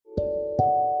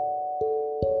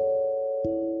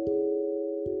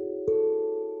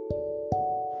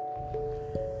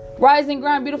Rise and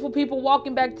grind, beautiful people.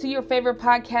 Welcome back to your favorite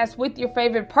podcast with your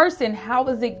favorite person. How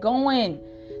is it going?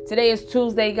 Today is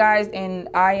Tuesday, guys, and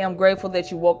I am grateful that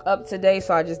you woke up today.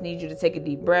 So I just need you to take a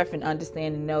deep breath and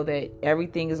understand and know that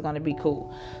everything is going to be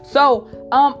cool. So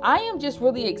I am just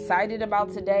really excited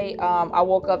about today. I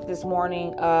woke up this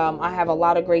morning. I have a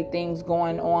lot of great things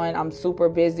going on. I'm super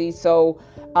busy. So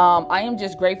I am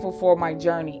just grateful for my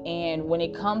journey. And when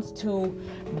it comes to,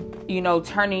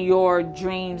 turning your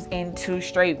dreams into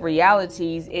straight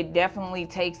realities, it definitely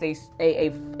takes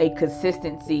a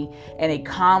consistency and a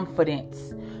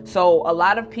confidence. So a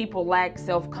lot of people lack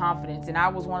self-confidence, and I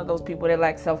was one of those people that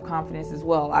lacked self-confidence as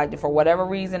well. For whatever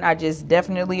reason, I just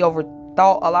definitely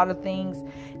overthought a lot of things,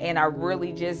 and I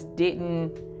really just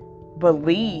didn't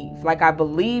believe. Like, I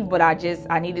believed, but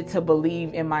I needed to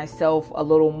believe in myself a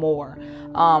little more.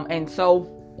 And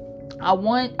so I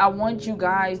want you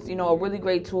guys, a really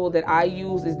great tool that I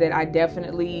use is that I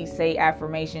definitely say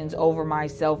affirmations over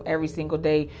myself every single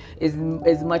day as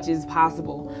much as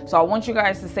possible. So I want you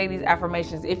guys to say these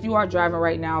affirmations. If you are driving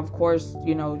right now, of course,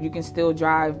 you can still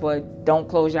drive, but don't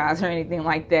close your eyes or anything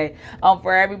like that.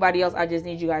 For everybody else, I just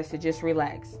need you guys to just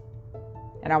relax.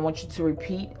 And I want you to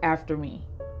repeat after me.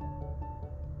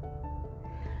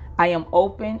 I am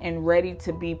open and ready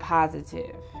to be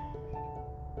positive.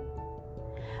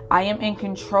 I am in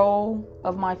control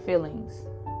of my feelings.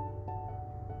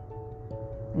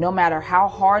 No matter how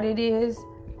hard it is,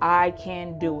 I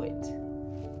can do it.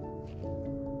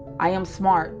 I am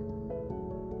smart.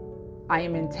 I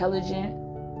am intelligent.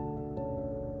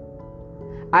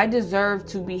 I deserve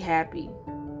to be happy.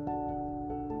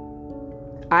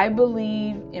 I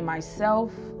believe in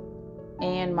myself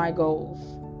and my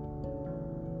goals.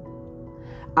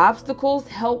 Obstacles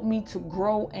help me to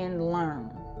grow and learn.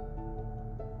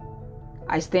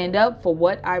 I stand up for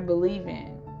what I believe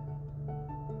in.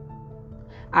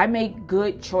 I make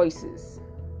good choices.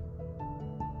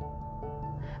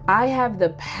 I have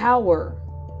the power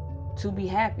to be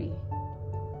happy.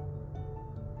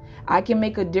 I can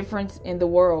make a difference in the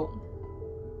world.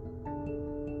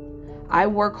 I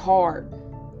work hard.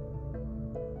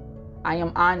 I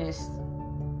am honest.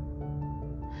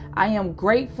 I am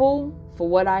grateful for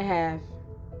what I have.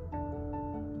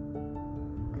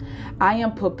 I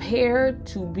am prepared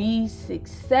to be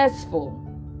successful.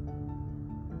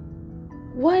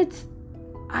 What?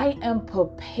 I am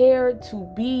prepared to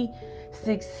be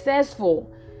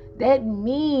successful. That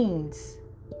means,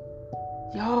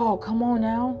 y'all, come on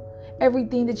now.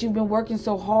 Everything that you've been working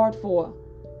so hard for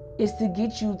is to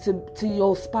get you to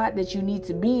your spot that you need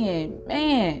to be in.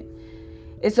 Man,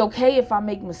 it's okay if I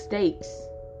make mistakes.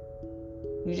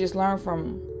 You just learn from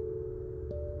them.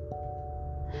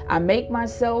 I make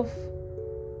myself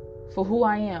for who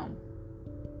I am.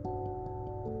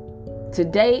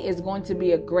 Today is going to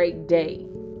be a great day.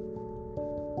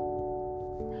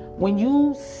 When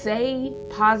you say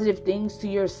positive things to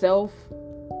yourself,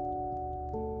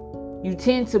 you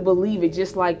tend to believe it,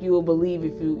 just like you will believe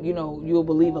if you'll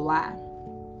believe a lie.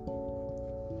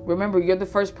 Remember, you're the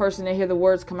first person to hear the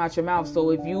words come out your mouth.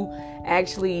 So if you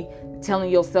actually telling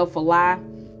yourself a lie,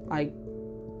 like,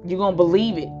 you're going to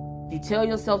believe it. You tell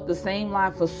yourself the same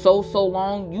lie for so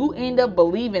long, you end up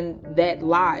believing that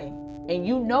lie, and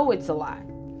you know it's a lie,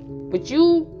 but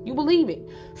you believe it.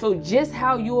 So just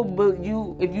how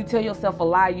if you tell yourself a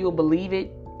lie, you'll believe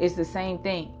it. It's the same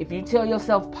thing. If you tell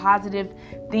yourself positive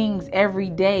things every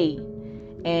day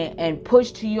and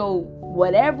push to your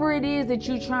whatever it is that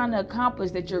you're trying to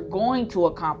accomplish, that you're going to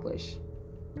accomplish,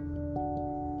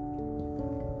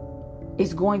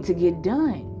 it's going to get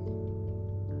done.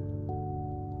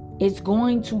 It's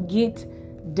going to get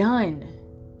done.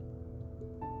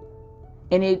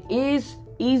 And it is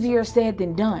easier said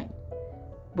than done.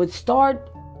 But start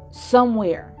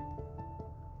somewhere.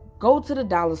 Go to the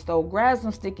dollar store, grab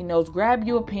some sticky notes, grab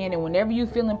you a pen, and whenever you're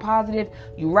feeling positive,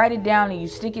 you write it down and you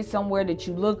stick it somewhere that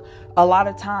you look a lot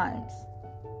of times.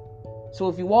 So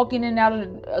if you walk in and out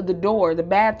of the door, the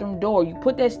bathroom door, you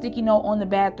put that sticky note on the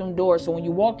bathroom door. So when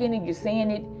you walk in, you're saying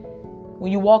it.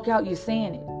 When you walk out, you're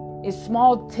saying it. It's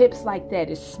small tips like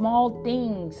that. It's small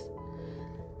things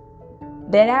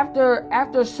that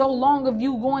after so long of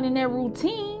you going in that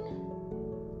routine,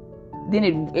 then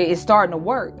it's starting to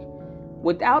work.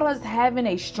 Without us having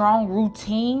a strong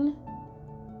routine,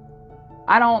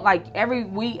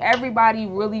 everybody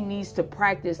really needs to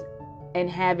practice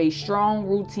and have a strong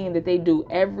routine that they do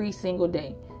every single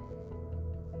day.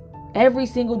 Every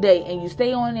single day. And you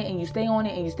stay on it and you stay on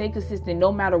it and you stay consistent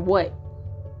no matter what.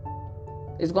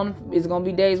 It's gonna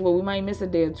be days where we might miss a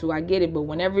day or two. I get it, but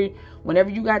whenever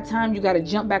you got time, you got to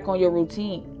jump back on your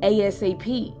routine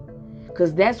ASAP.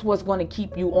 Because that's what's going to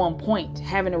keep you on point,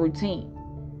 having a routine.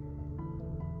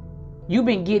 You've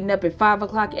been getting up at 5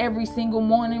 o'clock every single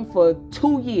morning for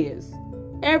 2 years.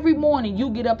 Every morning you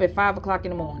get up at 5 o'clock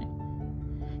in the morning.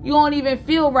 You don't even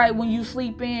feel right when you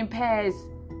sleep in past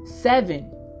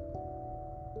 7.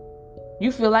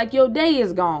 You feel like your day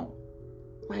is gone.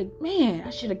 Like, man,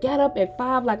 I should have got up at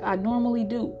 5 like I normally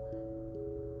do.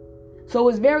 So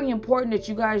it's very important that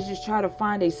you guys just try to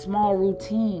find a small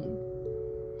routine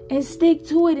and stick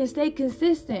to it and stay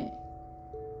consistent.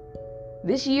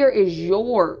 This year is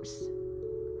yours.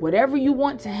 Whatever you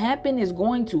want to happen is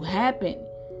going to happen.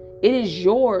 It is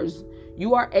yours.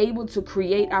 You are able to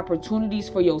create opportunities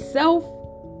for yourself.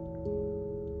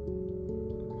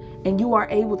 And you are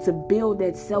able to build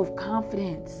that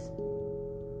self-confidence.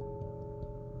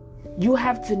 You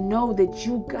have to know that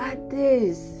you got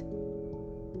this.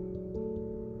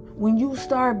 When you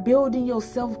start building your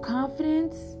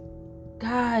self-confidence,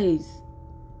 guys,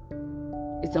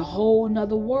 it's a whole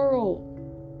nother world.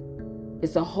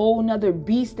 It's a whole nother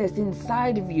beast that's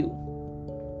inside of you.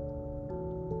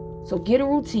 So get a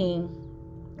routine,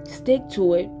 stick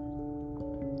to it,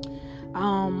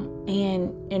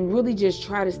 and really just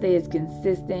try to stay as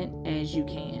consistent as you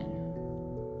can.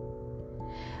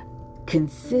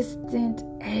 Consistent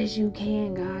as you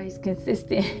can, guys.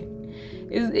 Consistent.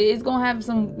 It's gonna have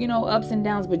some, ups and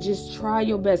downs, but just try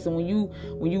your best. And when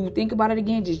you think about it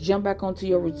again, just jump back onto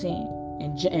your routine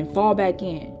and fall back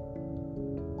in.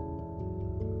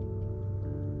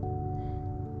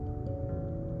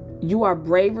 You are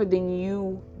braver than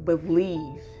you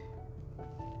believe,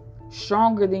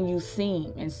 stronger than you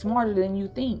seem, and smarter than you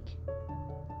think.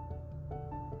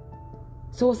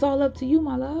 So it's all up to you,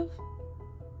 my love.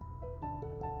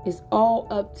 It's all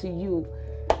up to you.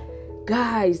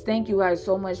 Guys, thank you guys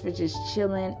so much for just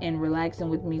chilling and relaxing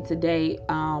with me today.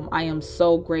 I am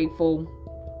so grateful.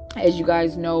 As you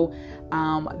guys know,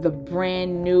 the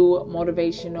brand new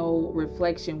motivational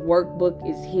reflection workbook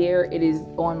is here. It is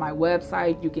on my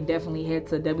website. You can definitely head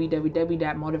to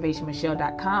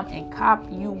www.motivationmichelle.com and cop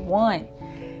you one.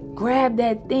 Grab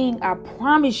that thing. I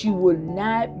promise you will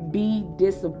not be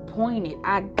disappointed.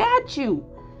 I got you.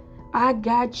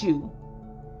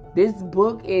 This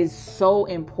book is so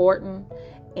important,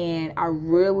 and I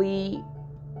really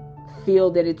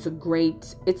feel that it's a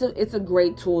great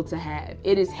tool to have.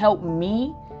 It has helped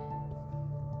me.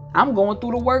 I'm going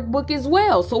through the workbook as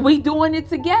well, so we doing it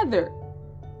together.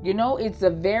 It's a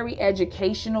very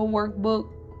educational workbook.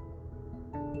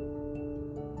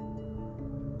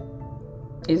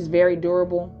 It's very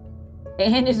durable,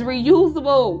 and it's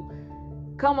reusable.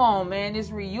 Come on, man, it's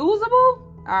reusable.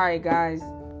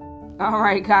 All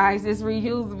right, guys, it's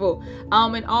reusable.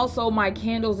 And also my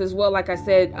candles as well. Like I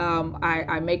said,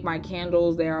 I make my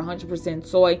candles. They are 100%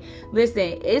 soy.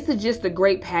 Listen, it's just a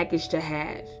great package to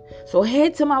have. So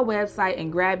head to my website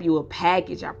and grab you a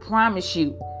package. I promise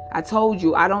you. I told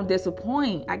you, I don't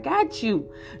disappoint. I got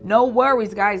you. No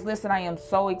worries, guys. Listen, I am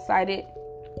so excited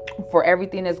for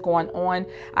everything that's going on.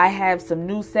 I have some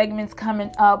new segments coming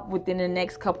up within the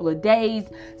next couple of days.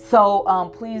 So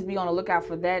please be on the lookout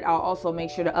for that. I'll also make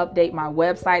sure to update my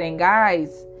website. And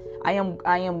guys,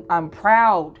 I'm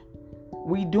proud.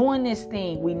 We doing this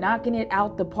thing. We knocking it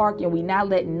out the park, and we not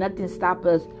letting nothing stop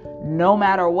us, no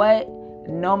matter what,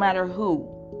 no matter who.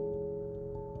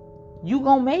 You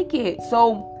gonna make it.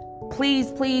 So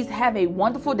please have a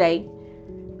wonderful day.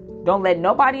 Don't let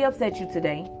nobody upset you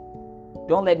today.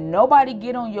 Don't let nobody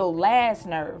get on your last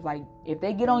nerve. Like, if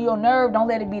they get on your nerve, don't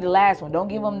let it be the last one. Don't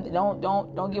give them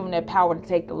that power to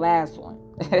take the last one.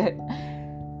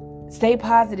 Stay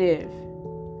positive.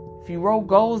 If you wrote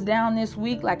goals down this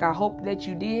week, like I hope that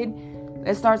you did,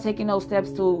 let's start taking those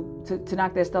steps to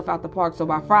knock that stuff out the park. So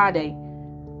by Friday,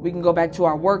 we can go back to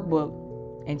our workbook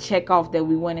and check off that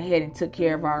we went ahead and took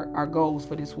care of our goals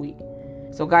for this week.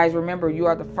 So guys, remember, you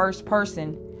are the first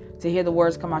person to hear the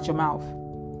words come out your mouth.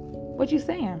 What you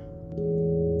saying?